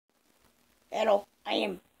Hello, I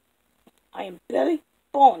am Billy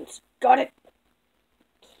Bones. Got it?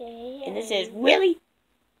 Okay. And this is Willie.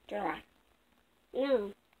 Turn around.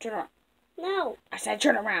 No. Turn around. No. I said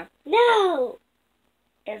turn around. No.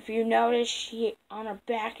 If you notice, on her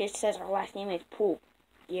back it says her last name is Poop.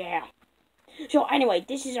 Yeah. So anyway,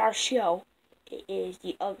 this is our show. It is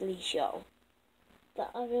the Ugly Show. The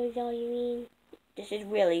ugly doll, you mean? This is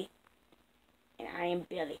Willie, and I am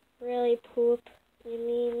Billy. Really poop, you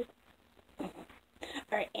mean?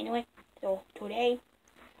 Alright, anyway, so today,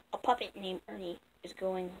 a puppet named Ernie is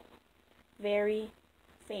going very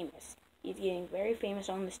famous. He's getting very famous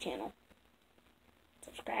on this channel.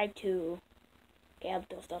 Subscribe to Gab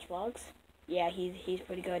Dos Vlogs. Yeah, he's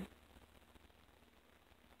pretty good.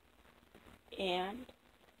 And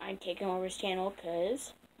I'm taking over his channel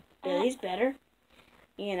because Billy's better.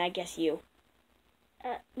 And I guess you.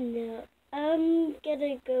 No. I'm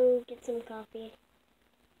gonna go get some coffee.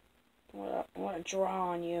 I want to draw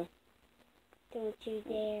on you. Don't you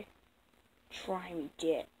dare. Try me,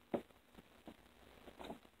 Dit.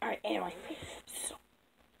 Alright, anyway. So,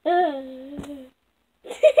 oh,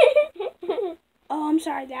 I'm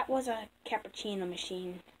sorry. That was a cappuccino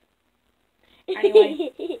machine.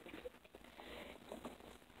 Anyway.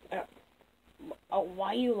 Oh,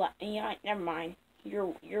 why you yeah, never mind.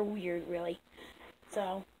 You're weird, really.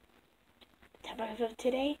 So, the topic of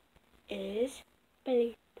today is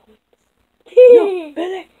Billy Bones. no,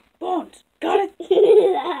 Billy Bones.